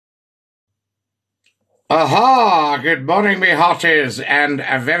Aha! Good morning, me hotties, and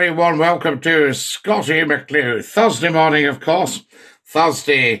a very warm welcome to Scotty McClue. Thursday morning, of course.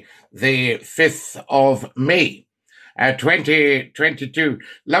 Thursday, the 5th of May, 2022.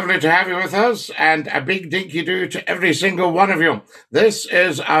 Lovely to have you with us, and a big dinky-do to every single one of you. This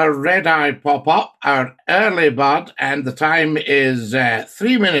is our red-eye pop-up, our early bird, and the time is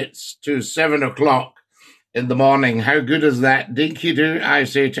 3 minutes to 7 o'clock in the morning. How good is that? Dinky do, I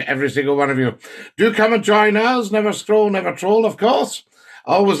say to every single one of you. Do come and join us. Never scroll, never troll, of course.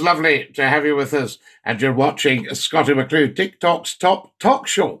 Always lovely to have you with us. And you're watching Scotty McClue, TikTok's top talk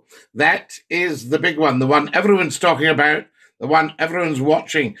show. That is the big one, the one everyone's talking about, the one everyone's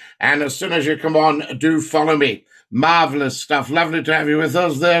watching. And as soon as you come on, do follow me. Marvellous stuff. Lovely to have you with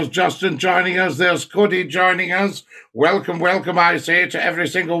us. There's Justin joining us. There's Cody joining us. Welcome, welcome, I say, to every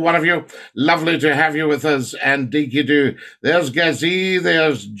single one of you. Lovely to have you with us. And dinky do. There's Gazzy.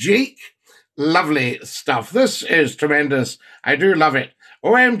 There's Jake. Lovely stuff. This is tremendous. I do love it.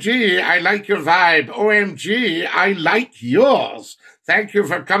 OMG, I like your vibe. OMG, I like yours. Thank you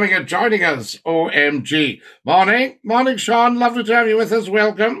for coming and joining us, OMG. Morning. Morning, Sean. Lovely to have you with us.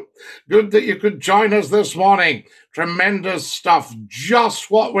 Welcome. Good that you could join us this morning. Tremendous stuff.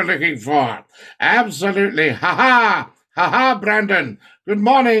 Just what we're looking for. Absolutely. Ha-ha. Ha-ha, Brandon. Good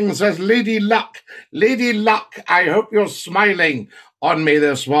morning, says Lady Luck. Lady Luck, I hope you're smiling on me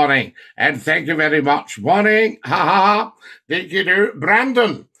this morning. And thank you very much. Morning. Ha-ha. Thank you do.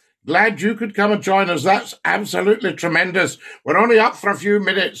 Brandon. Glad you could come and join us. That's absolutely tremendous. We're only up for a few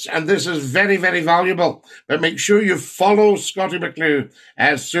minutes, and this is very, very valuable. But make sure you follow Scotty McClue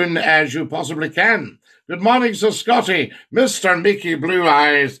as soon as you possibly can. Good morning, Sir Scotty. Mr. Mickey Blue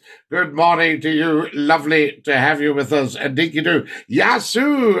Eyes. Good morning to you. Lovely to have you with us. And dinky do.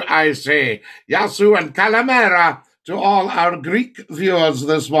 Yasu, I say. Yasu and Calamera to all our Greek viewers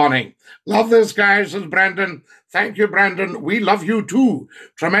this morning. Love this, guys, says Brandon. Thank you, Brandon. We love you too.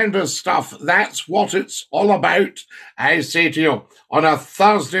 Tremendous stuff. That's what it's all about, I say to you, on a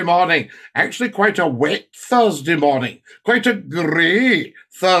Thursday morning. Actually, quite a wet Thursday morning. Quite a grey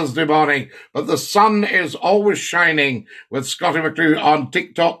Thursday morning. But the sun is always shining with Scotty McClue on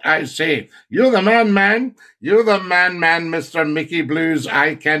TikTok, I say. You're the man, man. You're the man, man, Mr. Mickey Blues.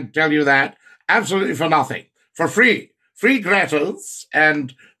 I can tell you that. Absolutely for nothing. For free. Free gratis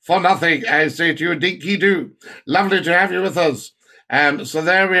and for nothing, I say to you, dinky do. Lovely to have you with us. So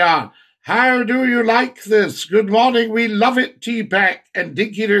there we are. How do you like this? Good morning. We love it, T-Pack and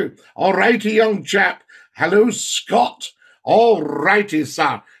dinky do. All righty, young chap. Hello, Scott. All righty,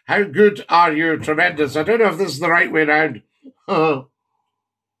 sir. How good are you? Tremendous. I don't know if this is the right way around. A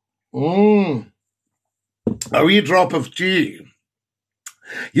wee drop of tea.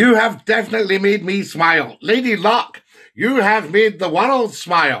 You have definitely made me smile. Lady Luck, you have made the world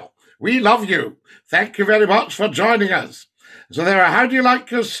smile. We love you. Thank you very much for joining us. So there, how do you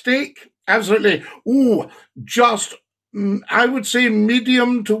like your steak? Absolutely. Ooh, just, I would say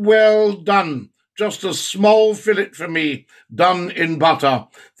medium to well done. Just a small fillet for me, done in butter.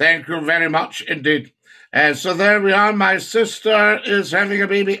 Thank you very much indeed. So there we are. My sister is having a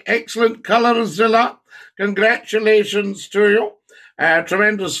baby. Excellent colour, Zilla. Congratulations to you.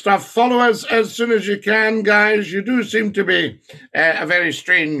 Tremendous stuff. Follow us as soon as you can, guys. You do seem to be a very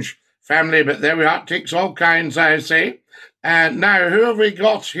strange family, but there we are. It takes all kinds, I say. And now, who have we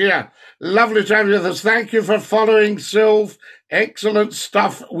got here? Lovely to have you with us. Thank you for following, Sylv. Excellent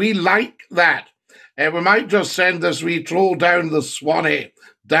stuff. We like that. We might just send this wee troll down the Swanee.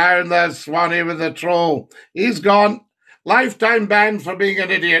 Down the Swanee with the troll. He's gone. Lifetime ban for being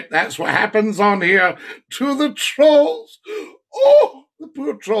an idiot. That's what happens on here to the trolls. Oh, the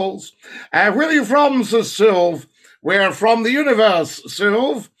poor trolls. Where are you from, says Sylv? We're from the universe,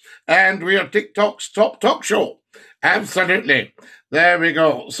 Sylv, and we are TikTok's top talk show. Absolutely. There we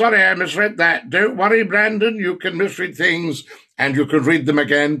go. Sorry, I misread that. Don't worry, Brandon. You can misread things, and you can read them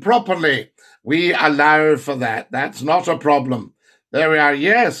again properly. We allow for that. That's not a problem. There we are.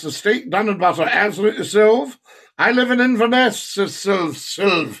 Yes, the steak done in butter. Absolutely, Sylv. I live in Inverness, says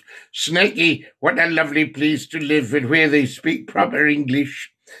Sylv. Snaky, what a lovely place to live in where they speak proper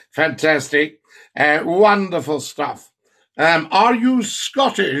English. Fantastic. Wonderful stuff. Are you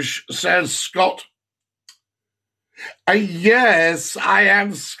Scottish, says Scott. Yes, I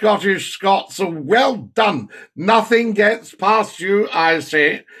am Scottish, Scott, so well done. Nothing gets past you, I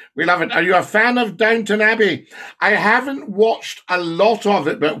say. We love it. Are you a fan of Downton Abbey? I haven't watched a lot of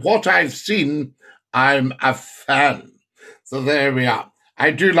it, but what I've seen, I'm a fan. So there we are.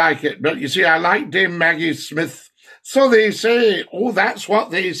 I do like it, but you see, I like Dame Maggie Smith. So they say. Oh, that's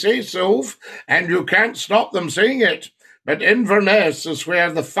what they say, Sylv, and you can't stop them saying it. But Inverness is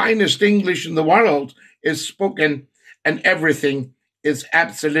where the finest English in the world is spoken and everything is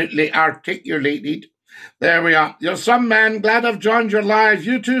absolutely articulated. There we are. You're some man. Glad I've joined your live.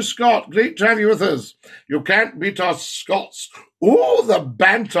 You too, Scott. Great to have you with us. You can't beat us, Scots. Oh, the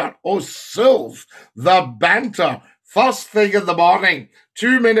banter. Oh, Sylv, the banter. First thing in the morning,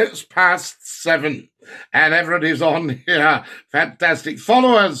 2 minutes past 7. And everybody's on here. Fantastic.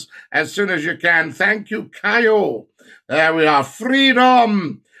 Follow us as soon as you can. Thank you, Kayo. There we are.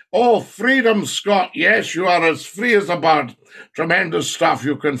 Freedom. Oh, freedom, Scott. Yes, you are as free as a bird. Tremendous stuff.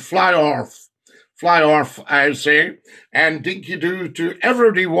 You can fly off. Fly off, I say. And dinky-doo to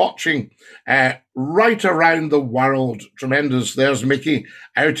everybody watching right around the world. Tremendous. There's Mickey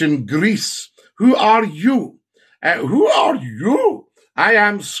out in Greece. Who are you? Who are you? I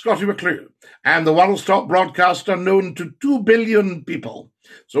am Scottie McClue. I'm the world's top broadcaster known to 2 billion people.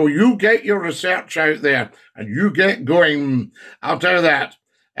 So you get your research out there and you get going. I'll tell you that.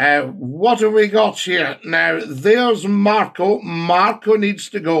 What have we got here? Now, there's Marco. Marco needs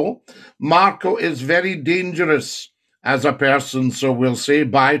to go. Marco is very dangerous as a person, so we'll say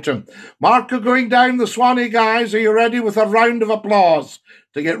bye to him. Marco going down the Swanee, guys. Are you ready with a round of applause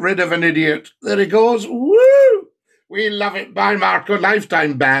to get rid of an idiot? There he goes. Woo! We love it. Bye, Marco.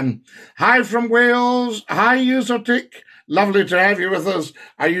 Lifetime ban. Hi from Wales. Hi, User Tick. Lovely to have you with us.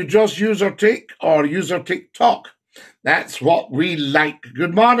 Are you just User Tick or User TikTok? That's what we like.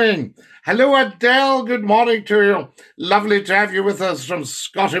 Good morning. Hello, Adele. Good morning to you. Lovely to have you with us from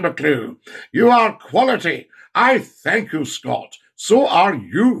Scottie McClue. You are quality. I thank you, Scott. So are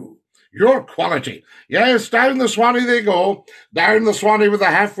you. Your quality. Yes, down the Swanee they go. Down the Swanee with the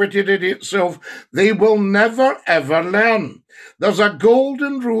half-witted idiot self. They will never, ever learn. There's a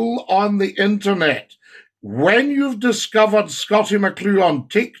golden rule on the internet. When you've discovered Scottie McClue on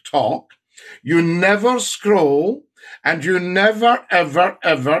TikTok, you never scroll and you never, ever,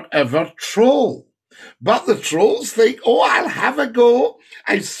 ever, ever troll. But the trolls think, oh, I'll have a go.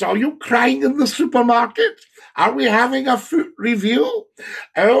 I saw you crying in the supermarket. Are we having a food review?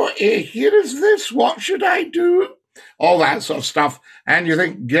 Oh, here is this. What should I do? All that sort of stuff. And you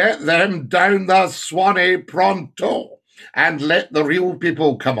think, get them down the Swanee pronto and let the real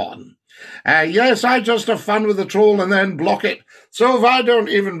people come on. Yes, I just have fun with the troll and then block it. So if I don't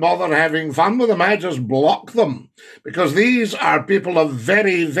even bother having fun with them, I just block them. Because these are people of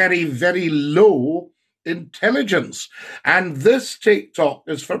very, very, very low intelligence. And this TikTok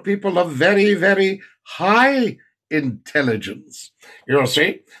is for people of very, very high intelligence. You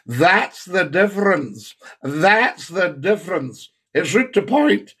see, that's the difference. That's the difference. It's rude to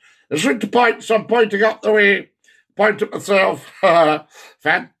point. It's rude to point, so I'm pointing up the way. Point at myself.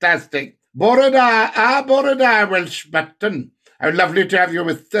 Fantastic. Borada, Welsh button. How lovely to have you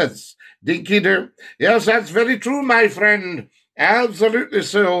with us. Dinky-doo. Yes, that's very true, my friend. Absolutely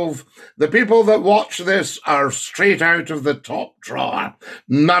so. The people that watch this are straight out of the top drawer.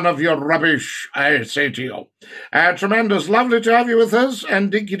 None of your rubbish, I say to you. Tremendous. Lovely to have you with us.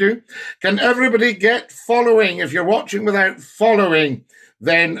 And dinky-doo. Can everybody get following? If you're watching without following,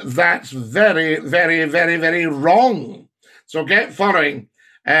 then that's very, very, very, very wrong. So get following.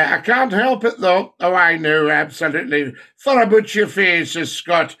 I can't help it, though. Oh, I know, absolutely. For about your faces,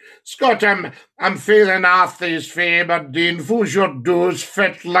 Scott. Scott, I'm feeling Arthur's favour, Dean. Who's your doors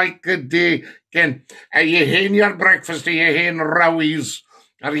fit like a day? Are you haying your breakfast? Are you haying rowies?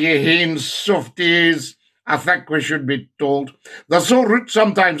 Are you haying softies? I think we should be told. They're so rude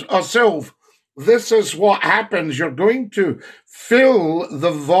sometimes. Ourselves. This is what happens. You're going to fill the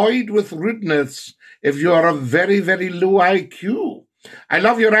void with rudeness if you are a very, very low IQ. I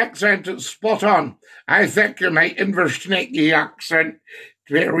love your accent. It's spot on. I think you might Inversneaky accent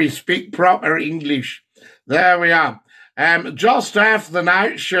where we speak proper English. There we are. Just after the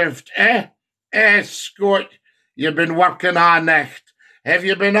night shift, Scott, you've been working all night. Have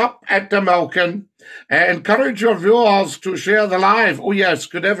you been up at the milking? Encourage your viewers to share the live. Oh, yes,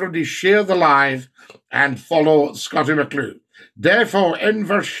 could everybody share the live and follow Scottie McClue? Therefore,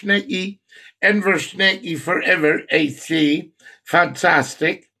 Inversneaky forever, I say.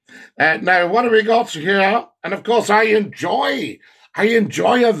 Fantastic. Now, what have we got here? And, of course, I enjoy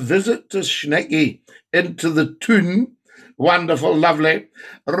a visit to Schnecky into the Toon. Wonderful, lovely.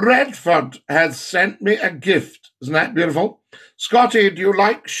 Redford has sent me a gift. Isn't that beautiful? Scottie, do you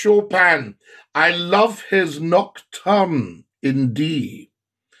like Chopin? I love his Nocturne in D.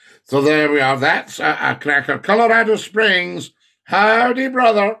 So there we are. That's a cracker. Colorado Springs. Howdy,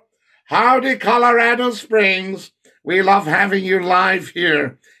 brother. Howdy, Colorado Springs. We love having you live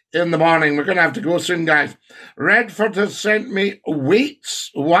here in the morning. We're going to have to go soon, guys. Redford has sent me weights.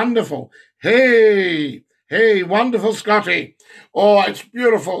 Wonderful. Hey, wonderful, Scottie. Oh, it's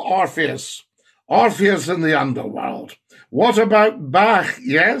beautiful, Orpheus. Orpheus in the underworld. What about Bach?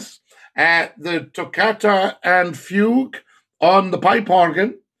 Yes, the toccata and fugue on the pipe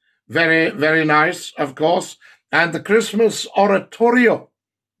organ. Very, very nice, of course. And the Christmas oratorio.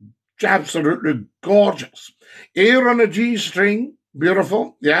 Absolutely gorgeous. Air on a G string.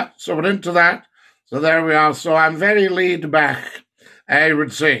 Beautiful. Yeah, so we're into that. So there we are. So I'm very laid back, I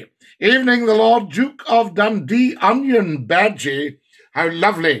would say. Evening, the Lord Duke of Dundee, Onion Badgie. How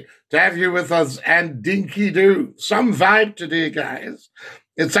lovely to have you with us, and Dinky Doo. Some vibe today, guys.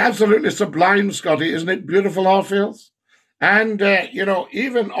 It's absolutely sublime, Scotty. Isn't it beautiful, Orpheus? And,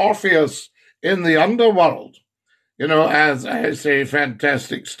 even Orpheus in the underworld, as I say,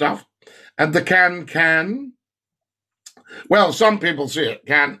 fantastic stuff. And the can. Well, some people say it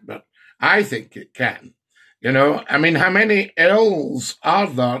can't, but I think it can. How many L's are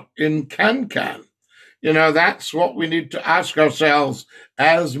there in can? That's what we need to ask ourselves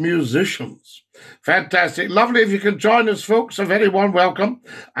as musicians. Fantastic. Lovely if you can join us, folks. A very warm welcome.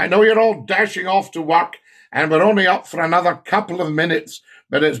 I know you're all dashing off to work, and we're only up for another couple of minutes,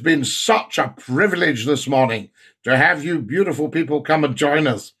 but it's been such a privilege this morning to have you beautiful people come and join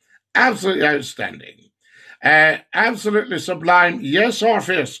us. Absolutely outstanding. Absolutely sublime. Yes,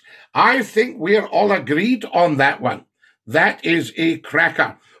 Orpheus. I think we're all agreed on that one. That is a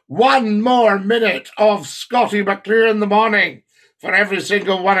cracker. One more minute of Scotty McClure in the morning for every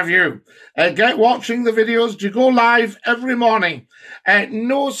single one of you. Get watching the videos. Do you go live every morning?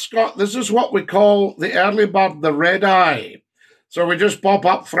 No, Scott, this is what we call the early bird, the red eye. So we just pop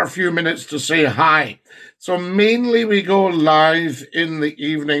up for a few minutes to say hi. So mainly we go live in the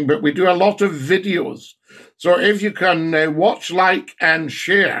evening, but we do a lot of videos. So if you can watch, like, and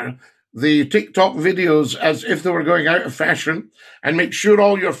share the TikTok videos as if they were going out of fashion, and make sure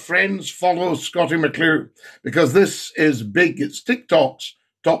all your friends follow Scotty McClure, because this is big. It's TikTok's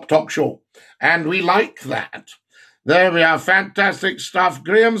top talk show, and we like that. There we are. Fantastic stuff.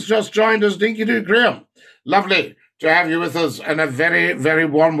 Graham's just joined us. Dinky Doo, Graham. Lovely to have you with us, and a very, very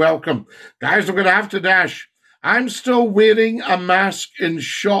warm welcome. Guys, we're going to have to dash. I'm still wearing a mask in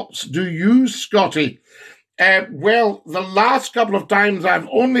shops. Do you, Scotty? Well, the last couple of times, I've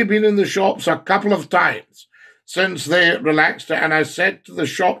only been in the shops a couple of times since they relaxed it. And I said to the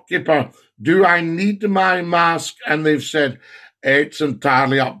shopkeeper, do I need my mask? And they've said, it's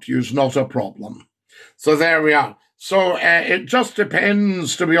entirely up to you. It's not a problem. So there we are. So it just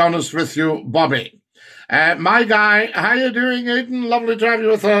depends, to be honest with you, Bobby. My guy, how you doing, Aidan? Lovely to have you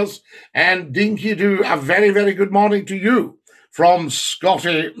with us. And Dinky Doo, a very, very good morning to you from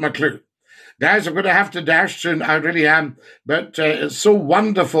Scotty McClure. Guys, I'm going to have to dash soon. I really am. But it's so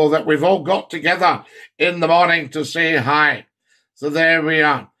wonderful that we've all got together in the morning to say hi. So there we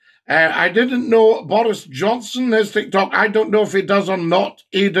are. I didn't know Boris Johnson has TikTok. I don't know if he does or not,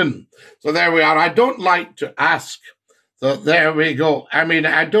 Eden. So there we are. I don't like to ask. So there we go.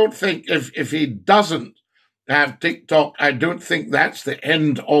 I don't think if he doesn't have TikTok, I don't think that's the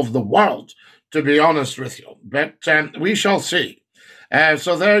end of the world, to be honest with you. But we shall see.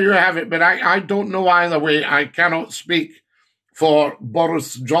 So there you have it. But I don't know either way. I cannot speak for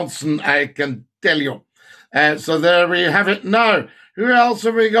Boris Johnson, I can tell you. So there we have it. Now, who else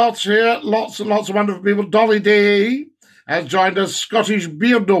have we got here? Lots and lots of wonderful people. Dolly Day has joined us. Scottish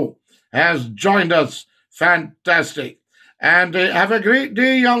Beardo has joined us. Fantastic. And have a great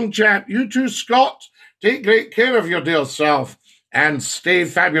day, young chap. You too, Scott. Take great care of your dear self and stay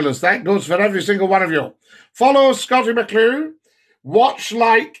fabulous. That goes for every single one of you. Follow Scotty McClure. Watch,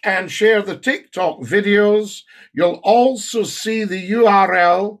 like, and share the TikTok videos. You'll also see the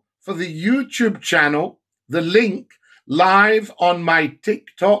URL for the YouTube channel, the link, live on my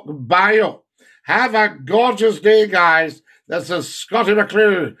TikTok bio. Have a gorgeous day, guys. This is Scotty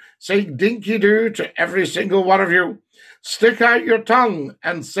McClure saying Dinky Doo to every single one of you. Stick out your tongue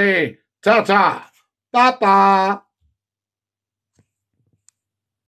and say ta-ta, pa-pa.